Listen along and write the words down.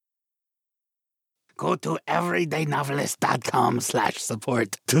Go to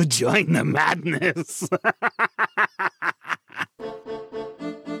everydaynovelist.com/support to join the madness.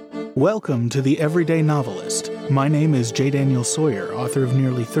 Welcome to The Everyday Novelist. My name is J. Daniel Sawyer, author of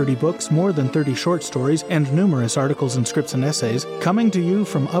nearly 30 books, more than 30 short stories, and numerous articles and scripts and essays, coming to you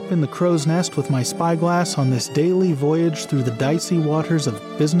from up in the crow's nest with my spyglass on this daily voyage through the dicey waters of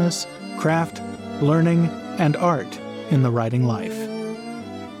business, craft, learning, and art in the writing life.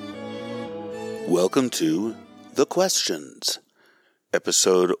 Welcome to The Questions,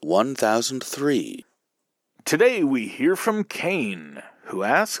 episode 1003. Today we hear from Kane, who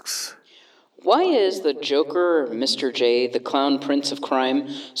asks, why is the Joker, Mr. J, the clown prince of crime,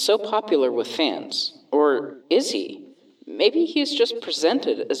 so popular with fans? Or is he? Maybe he's just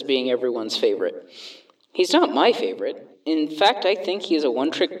presented as being everyone's favorite. He's not my favorite. In fact, I think he's a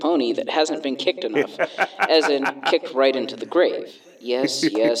one-trick pony that hasn't been kicked enough, as in kicked right into the grave. Yes,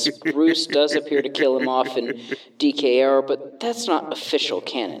 Bruce does appear to kill him off in DKR, but that's not official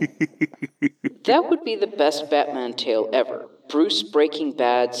canon. That would be the best Batman tale ever. Bruce Breaking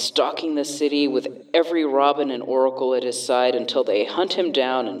Bad, stalking the city with every Robin and Oracle at his side until they hunt him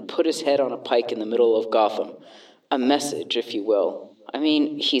down and put his head on a pike in the middle of Gotham. A message, if you will. I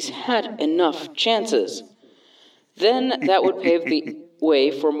mean, he's had enough chances. Then that would pave the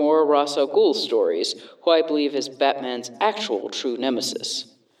way for more Ra's al Ghul stories, who I believe is Batman's actual true nemesis.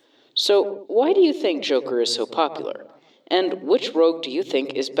 So, why do you think Joker is so popular? And which rogue do you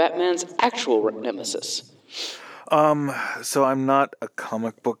think is Batman's actual nemesis? So I'm not a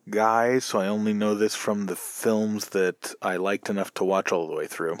comic book guy, so I only know this from the films that I liked enough to watch all the way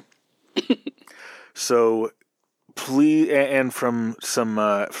through. So, please, and from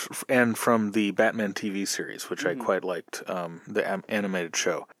the Batman TV series, which I quite liked, the animated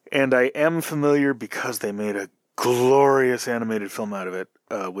show. And I am familiar because they made a glorious animated film out of it,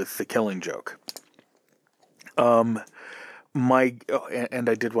 with The Killing Joke. And I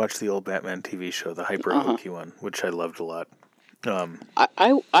did watch the old Batman TV show, the Hyper Hokey one, which I loved a lot.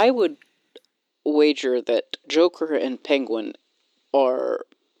 I would wager that Joker and Penguin are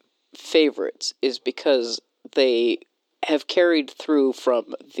favorites is because they have carried through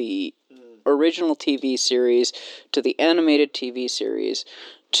from the original TV series to the animated TV series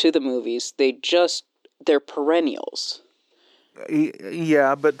to the movies. They're perennials.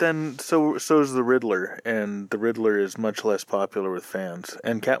 Yeah, but then so is the Riddler, and the Riddler is much less popular with fans,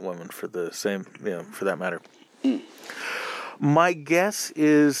 and Catwoman for the same, for that matter. My guess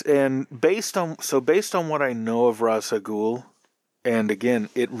is, and based on what I know of Ra's al Ghul, and again,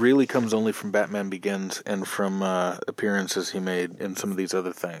 it really comes only from Batman Begins and from appearances he made in some of these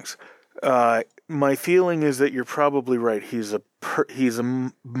other things. My feeling is that you're probably right. He's a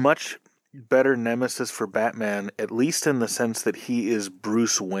much better nemesis for Batman, at least in the sense that he is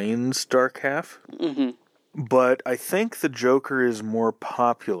Bruce Wayne's dark half. Mm-hmm. But I think the Joker is more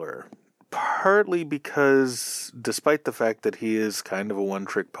popular, partly because, despite the fact that he is kind of a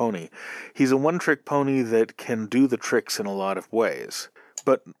one-trick pony, he's a one-trick pony that can do the tricks in a lot of ways.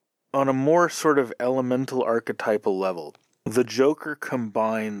 But on a more sort of elemental archetypal level, the Joker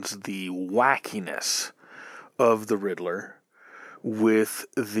combines the wackiness of the Riddler with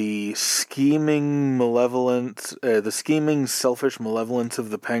the scheming selfish malevolence of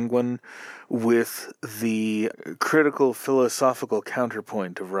the Penguin, with the critical philosophical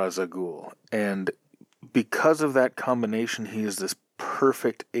counterpoint of Ra's al Ghul. And because of that combination, he is this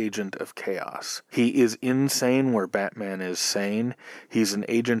perfect agent of chaos. He is insane where Batman is sane. He's an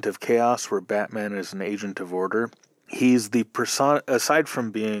agent of chaos where Batman is an agent of order. He's the aside from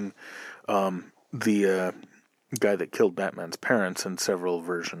being the guy that killed Batman's parents in several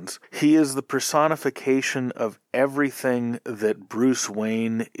versions, he is the personification of everything that Bruce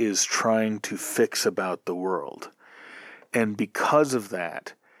Wayne is trying to fix about the world. And because of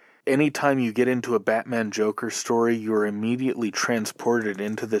that, anytime you get into a Batman Joker story, you're immediately transported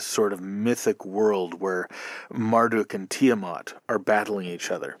into this sort of mythic world where Marduk and Tiamat are battling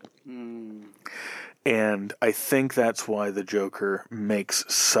each other. And I think that's why the Joker makes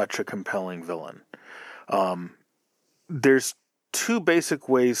such a compelling villain. There's two basic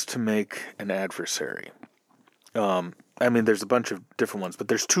ways to make an adversary. There's a bunch of different ones, but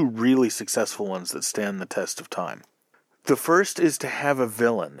there's two really successful ones that stand the test of time. The first is to have a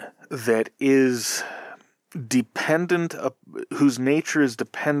villain that is dependent, whose nature is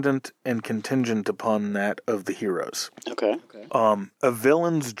dependent and contingent upon that of the heroes. Okay. A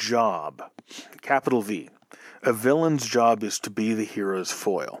villain's job, capital V, a villain's job is to be the hero's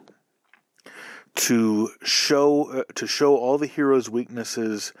foil. To show all the hero's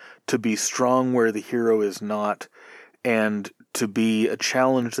weaknesses, to be strong where the hero is not, and to be a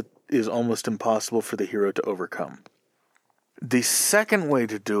challenge is almost impossible for the hero to overcome. The second way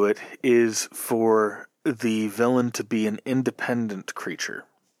to do it is for the villain to be an independent creature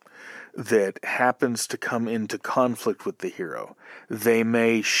that happens to come into conflict with the hero. They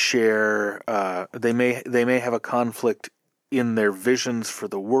may share, they may have a conflict in their visions for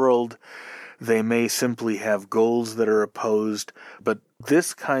the world. They may simply have goals that are opposed. But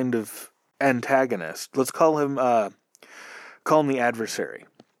this kind of antagonist, let's call him the adversary.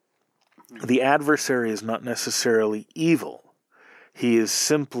 The adversary is not necessarily evil. He is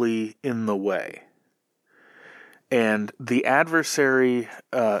simply in the way. And the adversary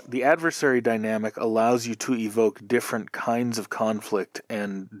dynamic allows you to evoke different kinds of conflict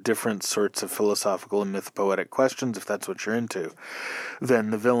and different sorts of philosophical and mythopoetic questions, if that's what you're into,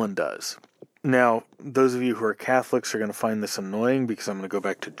 than the villain does. Now, those of you who are Catholics are going to find this annoying because I'm going to go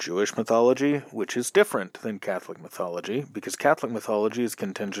back to Jewish mythology, which is different than Catholic mythology, because Catholic mythology is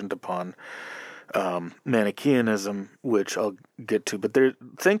contingent upon Manichaeanism, which I'll get to. But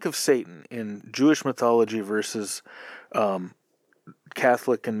think of Satan in Jewish mythology versus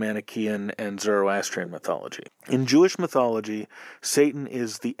Catholic and Manichaean and Zoroastrian mythology. In Jewish mythology, Satan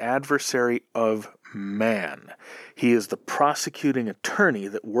is the adversary of man. He is the prosecuting attorney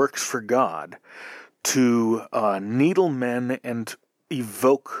that works for God to needle men and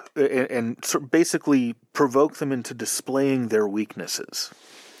evoke and basically provoke them into displaying their weaknesses.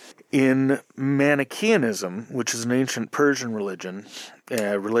 In Manichaeanism, which is an ancient Persian religion,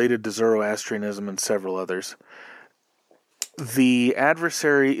 related to Zoroastrianism and several others, the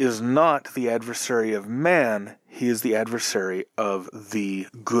adversary is not the adversary of man, he is the adversary of the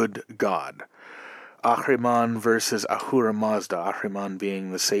good God. Ahriman versus Ahura Mazda, Ahriman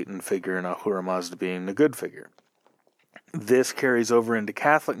being the Satan figure and Ahura Mazda being the good figure. This carries over into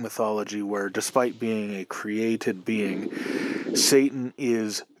Catholic mythology where, despite being a created being, Satan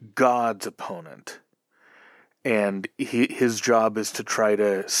is God's opponent. And his job is to try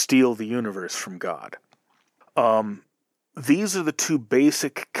to steal the universe from God. These are the two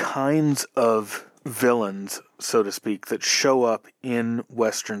basic kinds of villains, so to speak, that show up in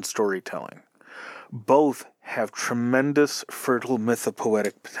Western storytelling. Both have tremendous fertile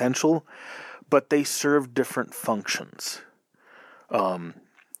mythopoetic potential, but they serve different functions.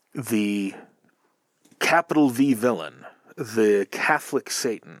 The capital V villain, the Catholic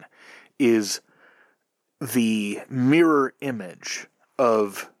Satan, is the mirror image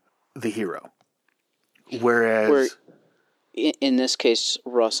of the hero. Whereas... in this case,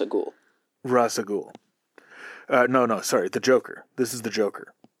 Ra's al Ghul. Ra's al Ghul. The Joker. This is the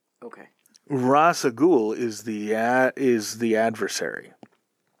Joker. Okay. Ra's al Ghul is the adversary.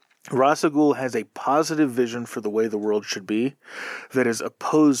 Ra's al Ghul has a positive vision for the way the world should be that is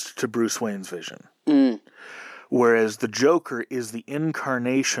opposed to Bruce Wayne's vision. Whereas the Joker is the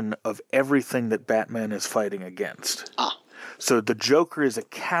incarnation of everything that Batman is fighting against. So the Joker is a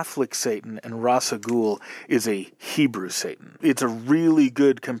Catholic Satan and Ra's al Ghul is a Hebrew Satan. It's a really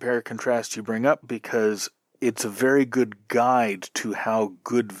good compare-contrast you bring up because it's a very good guide to how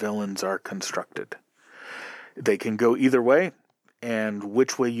good villains are constructed. They can go either way, and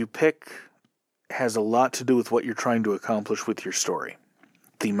which way you pick has a lot to do with what you're trying to accomplish with your story.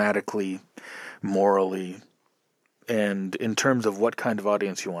 Thematically, morally, and in terms of what kind of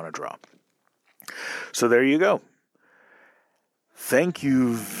audience you want to draw. So there you go. Thank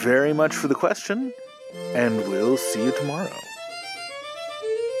you very much for the question, and we'll see you tomorrow.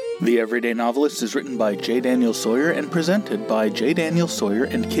 The Everyday Novelist is written by J. Daniel Sawyer and presented by J. Daniel Sawyer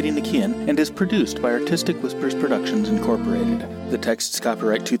and Kitty Nakian and is produced by Artistic Whispers Productions, Incorporated. The text is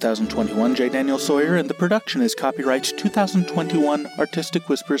copyright 2021 J. Daniel Sawyer and the production is copyright 2021 Artistic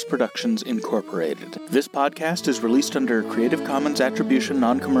Whispers Productions, Incorporated. This podcast is released under a Creative Commons Attribution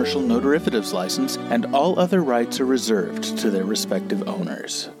Non-Commercial No Derivatives license and all other rights are reserved to their respective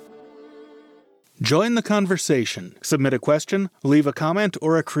owners. Join the conversation. Submit a question, leave a comment,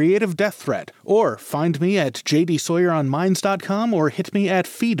 or a creative death threat. Or find me at jdsawyeronminds.com or hit me at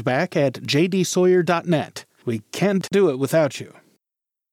feedback@jdsawyer.net. We can't do it without you.